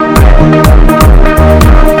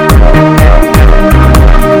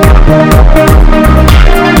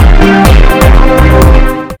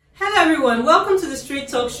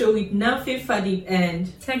Fadib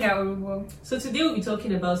and Tega. So today we'll be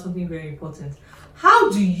talking about something very important.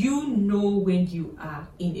 How do you know when you are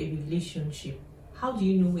in a relationship? How do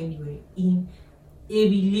you know when you are in a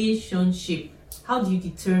relationship? How do you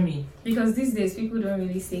determine? Because these days people don't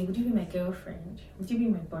really say, would you be my girlfriend? Would you be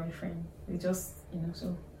my boyfriend? They just,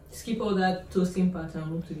 so skip all that toasting part and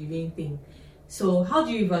move to the main thing. So how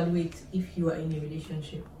do you evaluate if you are in a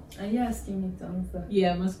relationship? Are you asking me to answer?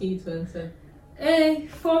 Yeah, I'm asking you to answer.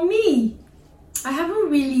 For me, I haven't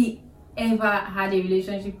really ever had a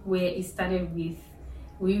relationship where it started with,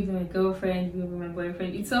 will you be my girlfriend? Will you be my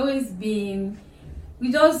boyfriend? It's always been, we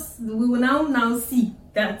will now see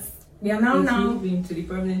that we are now moving to the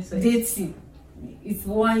permanent side. Dating. It's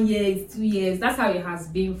 1 year, it's 2 years. That's how it has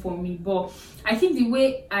been for me. But I think the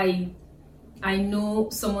way I know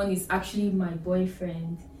someone is actually my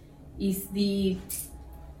boyfriend is the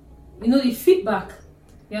feedback.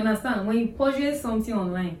 You understand? When you purchase something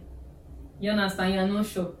online, you understand, you're not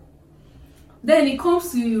sure. Then it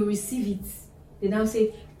comes to you receive it. They now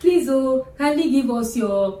say, please, kindly give us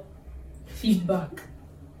your feedback.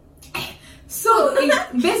 So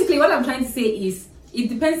basically what I'm trying to say is it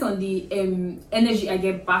depends on the energy I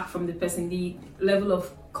get back from the person, the level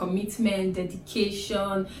of commitment,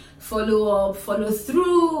 dedication, follow up, follow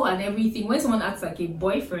through, and everything. When someone acts like a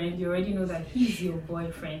boyfriend, you already know that he's your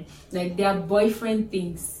boyfriend. Like, they are boyfriend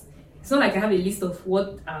things. It's not like I have a list of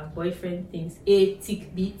what are boyfriend things, A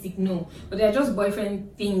tick, B tick, no, but they're just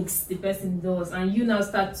boyfriend things the person does, and you now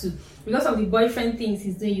start to, because of the boyfriend things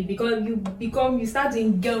he's doing, you start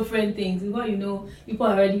doing girlfriend things. Before you know, people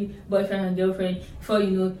are already boyfriend and girlfriend. Before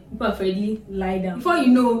you know, people have already lied down. Before you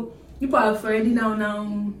know, people are already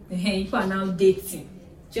people are now dating.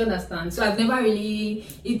 Do you understand? So I've never really,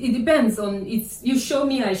 it depends on, you show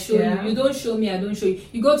me, I show you. You don't show me, I don't show you.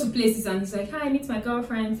 You go to places and it's like, hi, meet my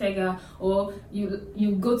girlfriend, Tega. Or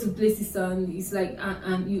you go to places and it's like,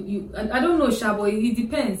 and I don't know, Shabo, it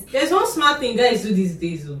depends. There's one smart thing guys do these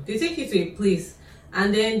days though. They take you to a place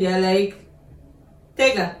and then they're like,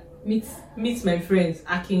 Tega, meet my friends,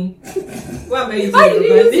 Akin. What am I using? Why did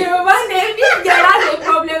you use Yoruba name? This girl has a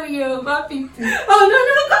problem with Yoruba people. Oh no,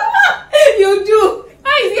 come on! You do!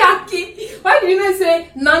 Why is he Aki? Why did you not say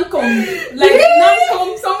Nancom? Like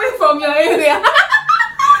Nancom, somewhere from your area.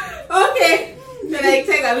 Okay. Then I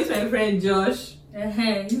take I with my friend Josh.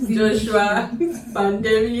 Joshua,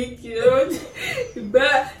 pandemic,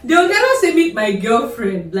 but they'll never say meet my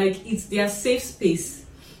girlfriend. Like, it's their safe space.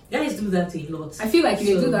 Guys do that a lot. I feel like if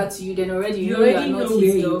they do that to you, then already you already know where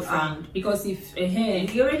you are. Because if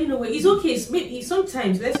you already know where it's okay. Maybe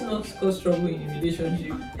sometimes let's not cause trouble in a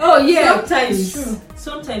relationship. Oh yeah,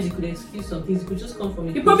 sometimes you could excuse some things. It could just come from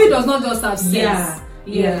it. It probably does not just have sense.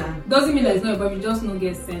 Yeah. Doesn't mean that it's not, but it just not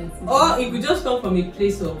get sense. Or it could just come from a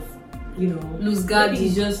place of, lose guard. Maybe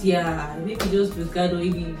just lose guard, or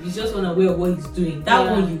maybe he's just unaware of what he's doing.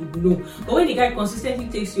 That one you would know. But when the guy consistently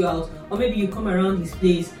takes you out, or maybe you come around his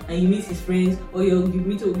place and you meet his friends, or you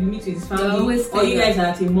meet with his family, or you guys are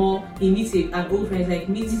at a mall, he meets an old friend, like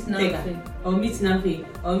meet Tega, or meet Nafe,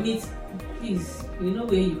 or meet, please, you know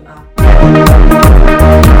where you are.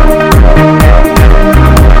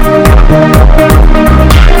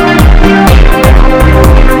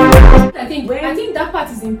 I think that part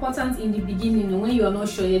is important in the beginning, when you are not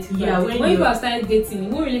sure yet. When you have started dating,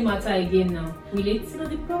 it won't really matter again now. Will it? So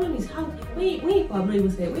the problem is how when you are not even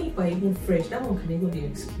when you are even fresh, that one can even be an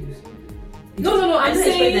excuse. No, I'm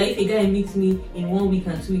saying that if a guy meets me in 1 week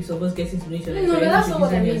and 2 weeks of us getting to know each other. No, that's not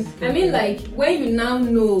what I mean. I mean, like, when you now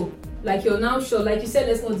know, like, you're now sure, like you said,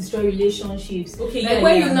 let's not destroy relationships. Okay, like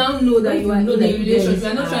when you now know that you are in a relationship,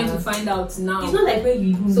 you're not trying to find out now. It's not like when you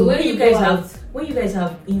even so when you guys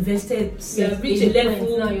have invested reached a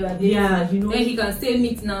level now, you are there. Then he can still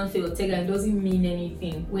meet now for Tega. It doesn't mean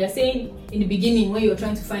anything. We are saying in the beginning when you're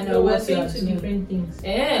trying to find out what you are doing. Different things.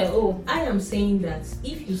 I am saying that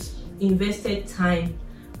if you invested time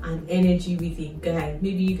and energy with a guy,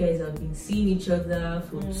 maybe you guys have been seeing each other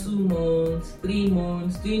for 2 months, 3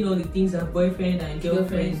 months, doing all the things that boyfriend and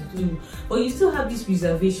girlfriends do, but you still have this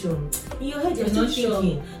reservation in your head. You're still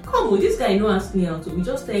thinking, come on, this guy no ask me out, so we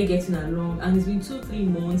just started getting along and it's been 2-3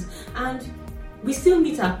 months and we still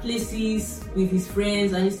meet at places with his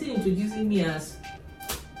friends and he's still introducing me as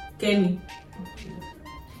Kenny.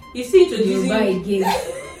 He's still introducing me again.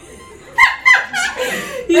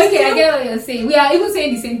 Okay, I get what you're saying. We are even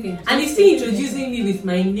saying the same thing. And he's still introducing me with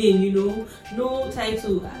my name, no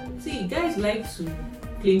title. See, guys like to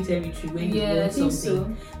claim territory when you want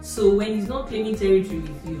something. So when he's not claiming territory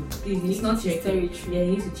with you, please, it's not his territory. Yeah,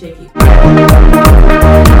 he needs to check it.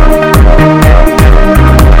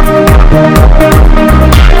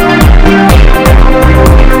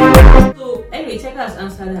 So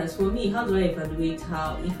answer that. For me, how do I evaluate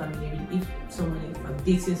if I'm dating someone,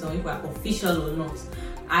 if we're official or not?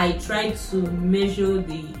 I try to measure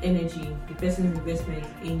the energy, the person's investment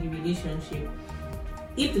in the relationship.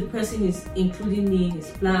 If the person is including me in his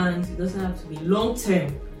plans, it doesn't have to be long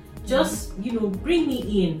term. Just, bring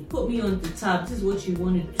me in, put me on the tab. This is what you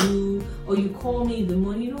want to do, or you call me in the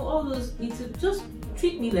morning. All those need to just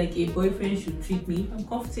treat me like a boyfriend should treat me. If I'm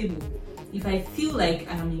comfortable, if I feel like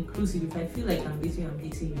I'm inclusive, if I feel like I'm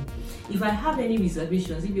dating you. If I have any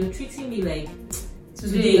reservations, if you're treating me like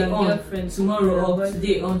today on, tomorrow off,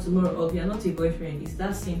 today on, tomorrow off, you're not a boyfriend. It's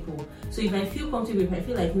that simple. So if I feel comfortable, if I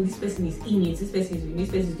feel like this person is in it, this person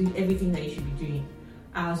is doing everything that you should be doing,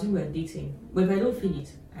 I assume we're dating. But if I don't feel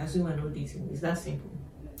it, I assume we're not dating. It's that simple.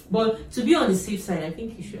 But to be on the safe side, I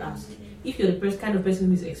think you should ask if you're the kind of person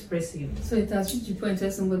who is expressive. So it has reached the point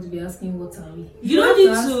where somebody to be asking, what are we? You don't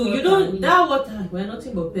need to. You don't. That water. We're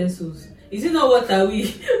nothing but pencils. Is it not what are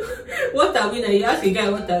we? What are we now? You ask a guy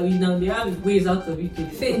what are we now? They have ways out of it to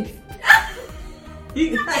faint.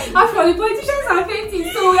 After the politicians are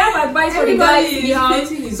fainting, so we have advice for the guys in the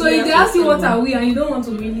house. So if they ask you what are we and you don't want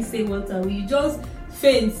to really say what are we, you just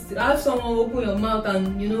faint. Have someone open your mouth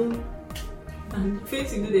and And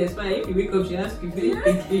fainting do the expire. If you wake up, she asks you faint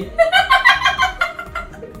again.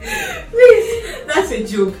 Please, that's a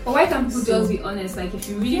joke. But why can't people just be honest? Like, if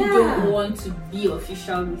you really don't want to be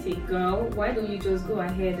official with a girl, why don't you just go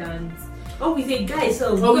ahead and with a guy?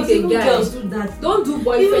 So with a guy, girls do that. Don't do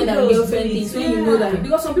boyfriend and girlfriend things when you know that,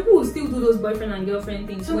 because some people will still do those boyfriend and girlfriend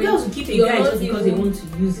things. Some girls will keep a guy just because they want to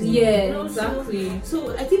use him. Yeah, exactly.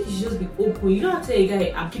 So I think you should just be open. You don't have to tell a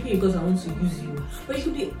guy, I'm keeping you because I want to use you. But you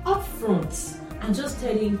could be upfront and just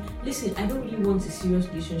tell him, listen, I don't really want a serious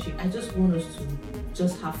relationship. I just want us to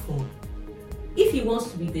just have fun. If he wants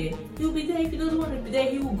to be there, he'll be there. If he doesn't want to be there,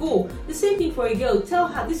 he will go. The same thing for a girl. Tell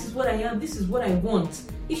her, this is what I am, this is what I want.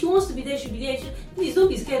 If she wants to be there, she'll be there. Please don't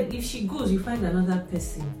be scared. If she goes, you find another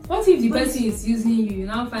person. What if the person is using you? You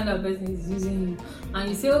now find that person is using you, and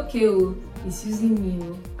you say, okay, he's using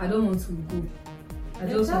me. I don't want to go. I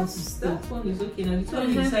just want to stay. That one is okay. Now the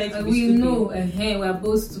one decides to be we stupid. know, we are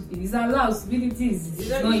both stupid. It's allowed. Stupidity is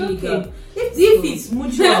not illegal. Okay. If it's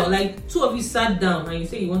mutual, like two of you sat down and you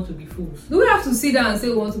say you want to be fools. Do we have to sit down and say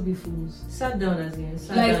we want to be fools? Sat down as in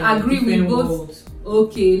agree with both. Worlds.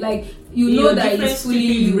 Okay, like you know that it's fully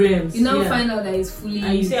you. Realms. You now find out that it's fully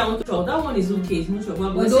and you say I want to try. That one is okay. It's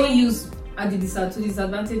mutual. But don't use at the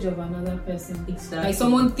disadvantage of another person. Exactly. Like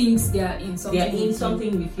someone thinks they are in something. They are in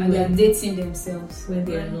something with you and they are dating themselves when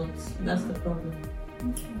they are not. That's the problem.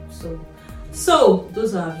 Okay. So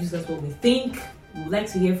those are our views. That's what we think. We'd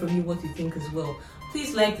like to hear from you what you think as well.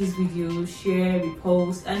 Please like this video, share,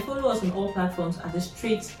 repost, and follow us on all platforms at the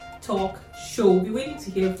Straight Talk Show. We'll be waiting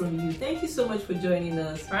to hear from you. Thank you so much for joining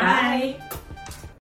us. Bye.